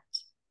of that.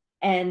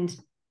 And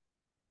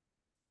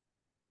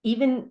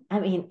even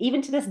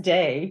to this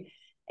day,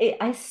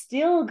 I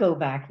still go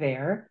back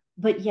there,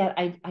 but yet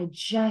I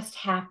just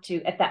have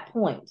to, at that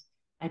point,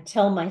 I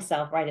tell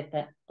myself right at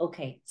the,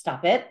 okay,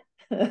 stop it.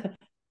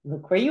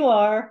 Look where you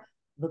are,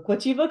 look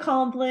what you've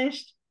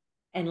accomplished,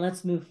 and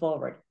let's move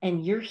forward.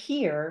 And you're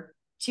here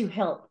to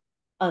help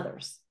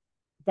others.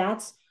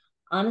 That's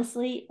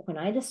honestly, when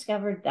I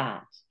discovered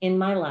that in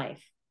my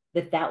life,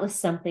 that was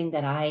something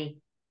that I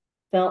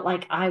felt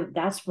like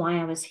that's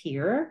why I was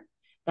here.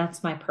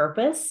 That's my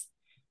purpose.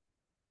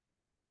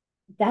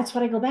 That's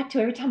what I go back to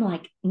every time. I'm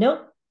like,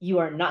 nope, you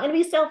are not going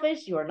to be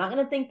selfish. You are not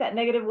going to think that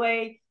negative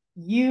way.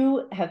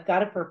 You have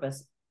got a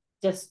purpose.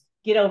 Just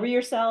get over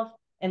yourself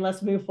and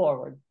let's move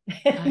forward.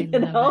 I you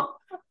love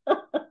it.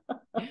 know,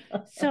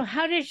 So,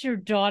 how does your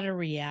daughter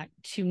react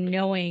to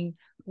knowing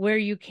where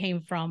you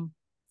came from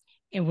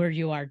and where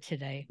you are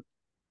today?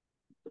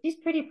 she's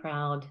pretty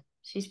proud.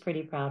 She's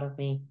pretty proud of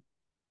me.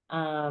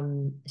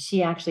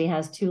 She actually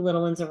has two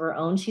little ones of her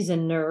own. She's a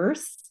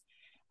nurse.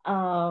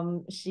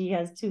 She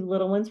has two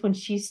little ones. When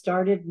she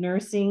started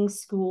nursing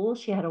school,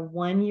 she had a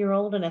 1 year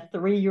old and a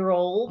 3 year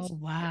old. Oh,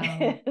 wow.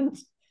 And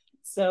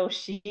so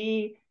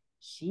she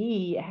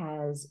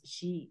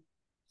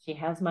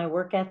has my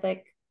work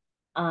ethic,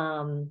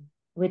 um,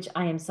 which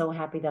I am so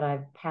happy that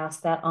I've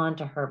passed that on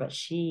to her. But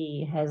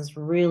she has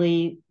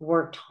really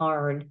worked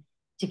hard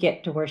to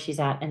get to where she's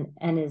at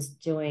and is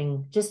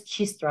doing just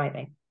she's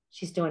thriving.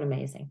 She's doing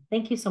amazing.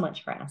 Thank you so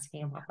much for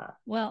asking about that.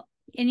 Well,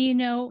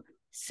 and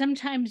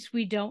sometimes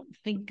we don't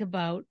think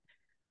about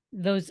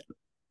those,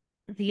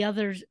 the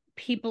others,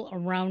 people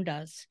around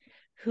us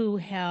who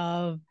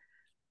have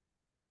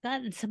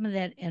gotten some of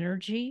that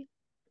energy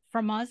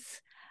from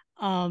us.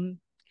 Um,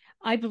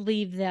 I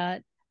believe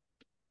that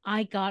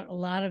I got a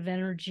lot of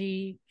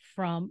energy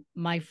from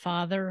my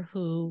father,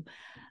 who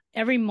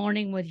every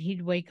morning when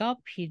he'd wake up,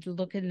 he'd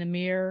look in the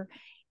mirror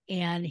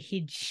and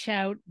he'd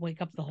shout,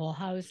 wake up the whole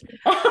house,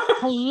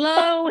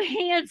 hello,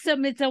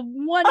 handsome. It's a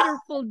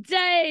wonderful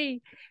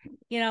day.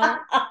 You know,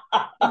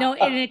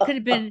 and it could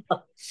have been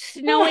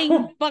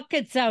snowing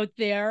buckets out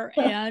there.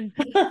 And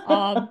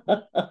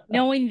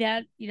knowing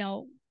that,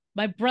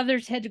 my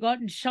brothers had to go out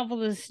and shovel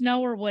the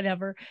snow or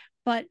whatever,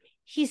 but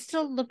he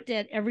still looked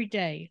at every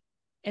day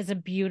as a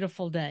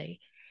beautiful day.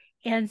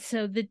 And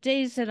so the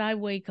days that I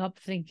wake up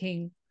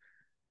thinking,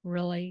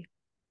 really,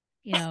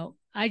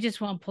 I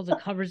just want to pull the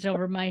covers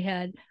over my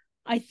head,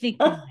 I think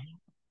about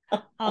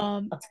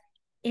him.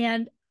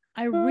 And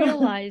I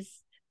realized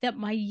that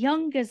my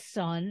youngest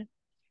son,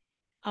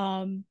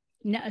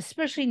 now,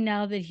 especially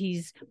now that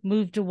he's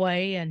moved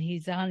away and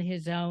he's on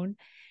his own,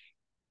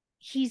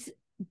 he's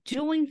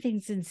doing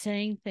things and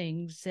saying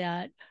things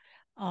that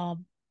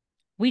um,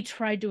 we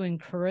tried to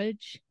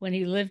encourage when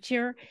he lived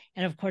here.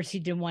 And of course, he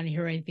didn't want to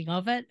hear anything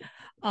of it.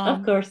 Of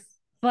Um, course.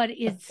 but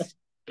it's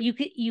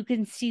you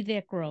can see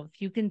that growth.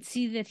 You can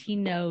see that he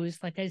knows,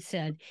 like I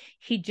said,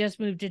 he just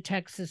moved to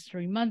Texas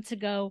 3 months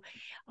ago,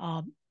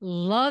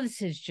 loves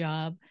his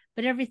job,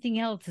 but everything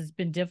else has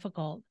been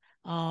difficult.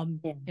 Yeah.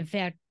 In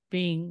fact,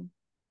 being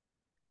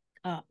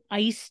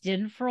iced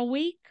in for a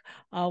week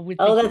with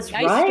the Oh, huge that's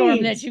ice storm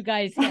right. that you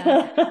guys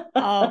had,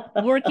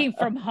 working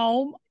from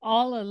home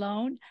all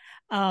alone.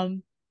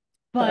 Um,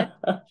 but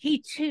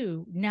he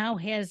too now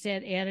has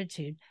that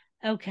attitude.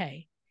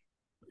 Okay,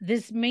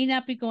 this may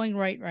not be going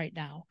right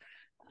now.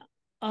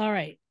 All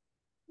right,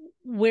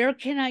 where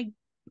can I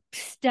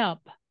step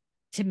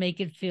to make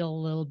it feel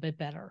a little bit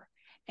better?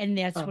 And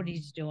that's what Oh,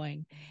 he's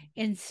doing.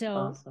 And so,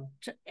 awesome.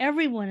 to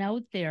everyone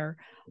out there,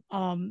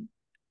 um,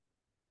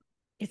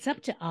 it's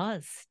up to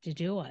us to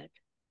do it.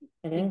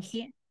 It We is.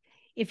 can't,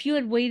 if you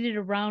had waited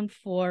around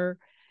for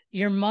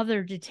your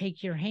mother to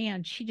take your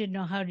hand, she didn't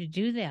know how to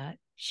do that.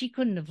 She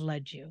couldn't have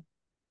led you.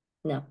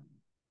 No,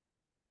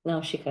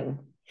 no, she couldn't.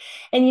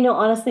 And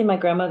honestly, my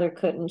grandmother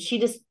couldn't. She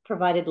just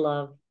provided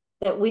love,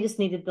 that we just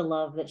needed the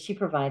love that she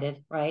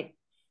provided, right?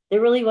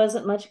 There really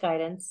wasn't much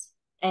guidance.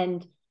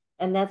 And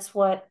that's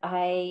what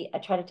I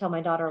try to tell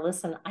my daughter,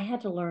 listen, I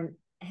had to learn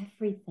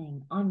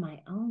everything on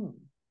my own,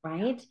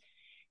 right?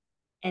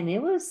 And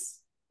it was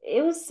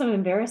some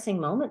embarrassing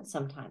moments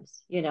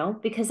sometimes,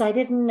 because I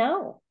didn't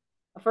know.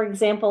 For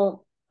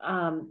example,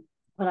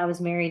 when I was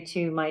married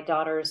to my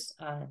daughter's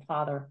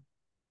father,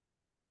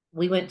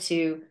 we went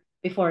to,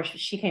 before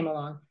she came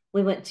along,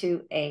 we went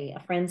to a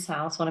friend's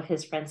house, one of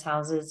his friends'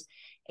 houses,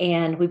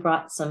 and we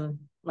brought some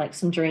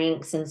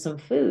drinks and some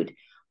food.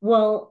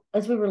 Well,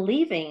 as we were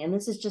leaving, and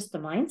this is just the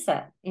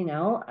mindset,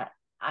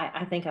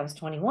 I think I was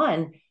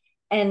 21,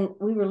 and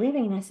we were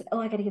leaving, and I said,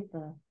 oh, I got to get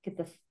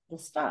the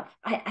stuff.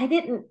 I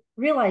didn't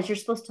realize you're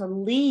supposed to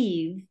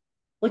leave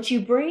what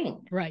you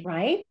bring, Right.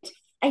 right?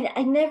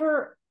 I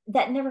never,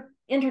 that never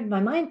entered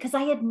my mind because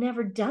I had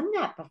never done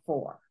that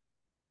before,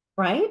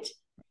 right?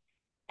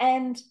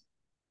 And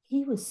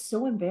he was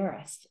so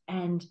embarrassed.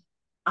 And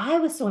I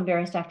was so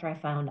embarrassed after I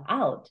found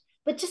out.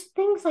 But just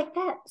things like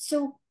that.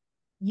 So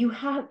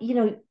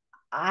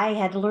I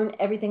had to learn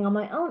everything on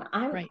my own.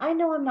 Right. I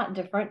know I'm not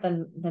different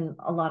than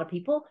a lot of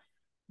people,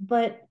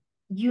 but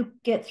you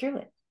get through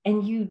it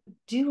and you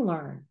do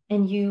learn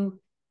and you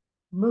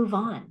move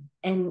on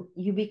and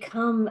you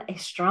become a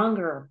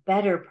stronger,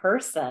 better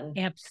person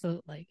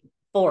Absolutely.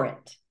 for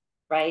it.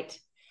 Right.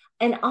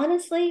 And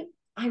honestly,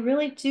 I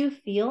really do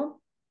feel,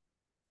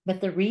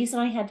 but the reason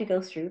I had to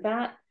go through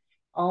that,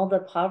 all the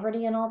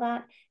poverty and all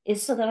that,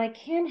 is so that I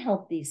can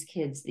help these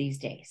kids these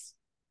days.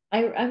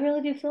 I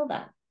really do feel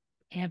that.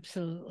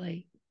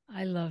 Absolutely.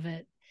 I love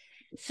it.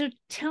 So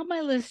tell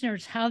my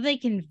listeners how they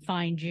can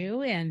find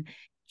you and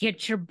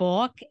get your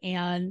book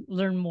and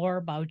learn more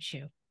about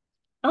you.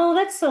 Oh,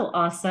 that's so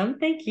awesome.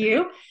 Thank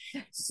you.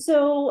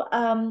 So,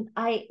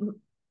 I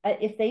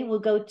if they will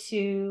go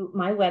to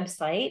my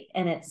website,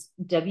 and it's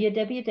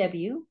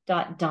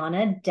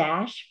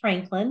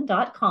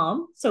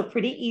www.donna-franklin.com. So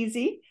pretty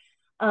easy.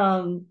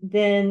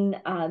 Then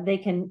they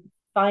can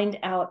find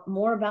out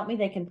more about me.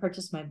 They can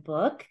purchase my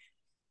book.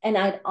 And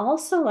I'd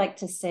also like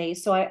to say,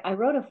 so I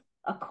wrote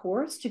a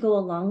course to go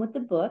along with the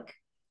book,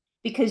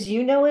 because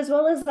you know as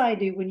well as I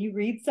do, when you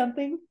read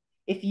something,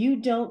 if you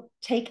don't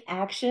take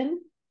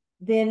action,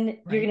 then you're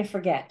Right. going to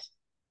forget,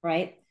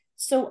 right?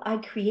 So I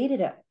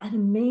created an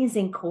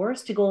amazing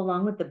course to go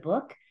along with the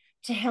book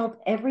to help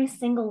every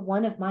single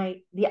one of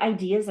the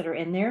ideas that are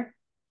in there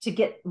to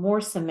get more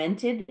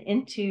cemented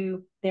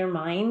into their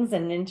minds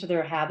and into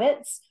their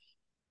habits.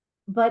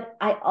 But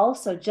I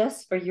also,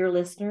 just for your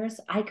listeners,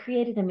 I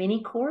created a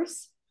mini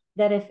course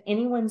that if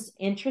anyone's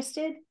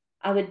interested,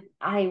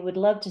 I would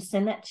love to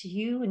send that to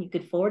you, and you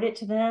could forward it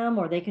to them,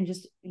 or they can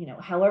just,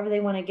 however they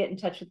want to get in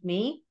touch with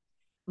me.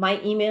 My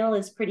email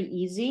is pretty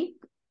easy.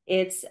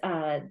 It's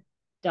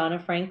Donna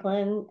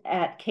Franklin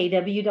at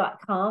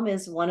kw.com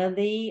is one of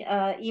the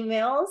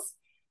emails.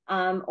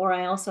 Or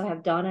I also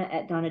have Donna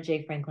at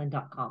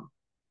donnajfranklin.com.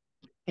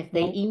 If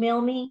they Well,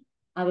 email me,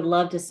 I would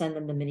love to send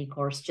them the mini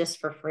course just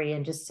for free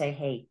and just say,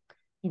 hey,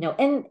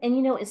 and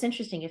it's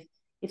interesting,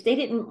 if they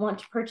didn't want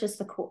to purchase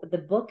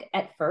the book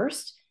at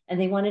first and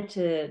they wanted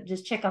to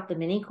just check out the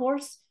mini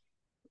course,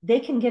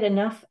 they can get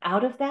enough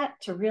out of that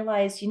to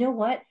realize, you know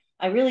what,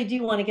 I really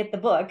do want to get the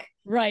book,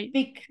 right.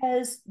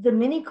 because the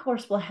mini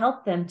course will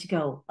help them to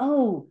go,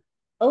 oh,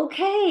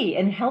 okay,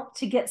 and help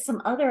to get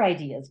some other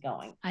ideas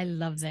going. I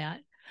love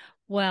that.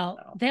 Well,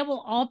 So, that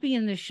will all be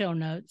in the show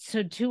notes.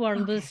 So, to our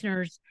okay.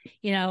 listeners,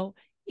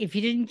 if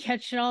you didn't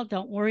catch it all,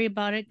 don't worry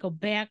about it. Go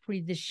back,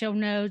 read the show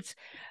notes,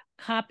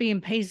 copy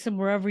and paste them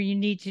wherever you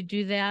need to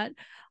do that.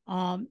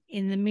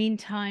 In the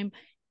meantime,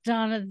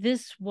 Donna,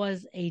 this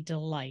was a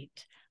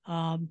delight.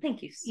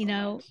 Thank you You so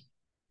know, much.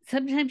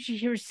 sometimes you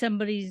hear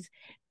somebody's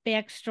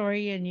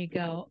backstory and you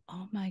go,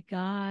 oh my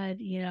God,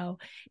 and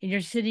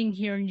you're sitting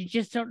here and you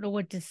just don't know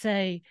what to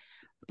say.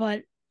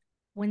 But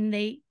when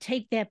they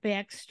take that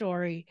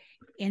backstory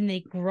and they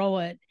grow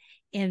it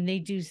and they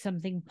do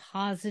something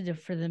positive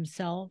for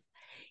themselves,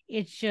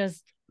 it's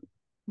just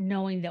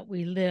knowing that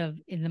we live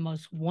in the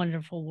most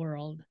wonderful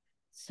world. We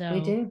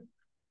So do.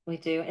 We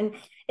do. And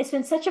it's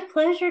been such a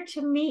pleasure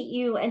to meet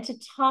you and to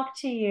talk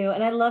to you.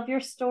 And I love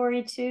your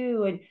story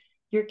too. And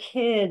your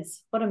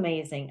kids. What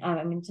amazing.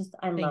 I mean, just,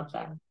 I thank love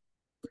that. you.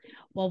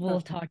 Well,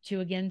 we'll So talk to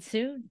you again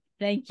soon.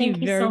 Thank you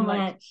thank you very so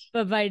much. much.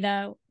 Bye bye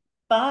now.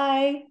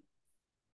 Bye.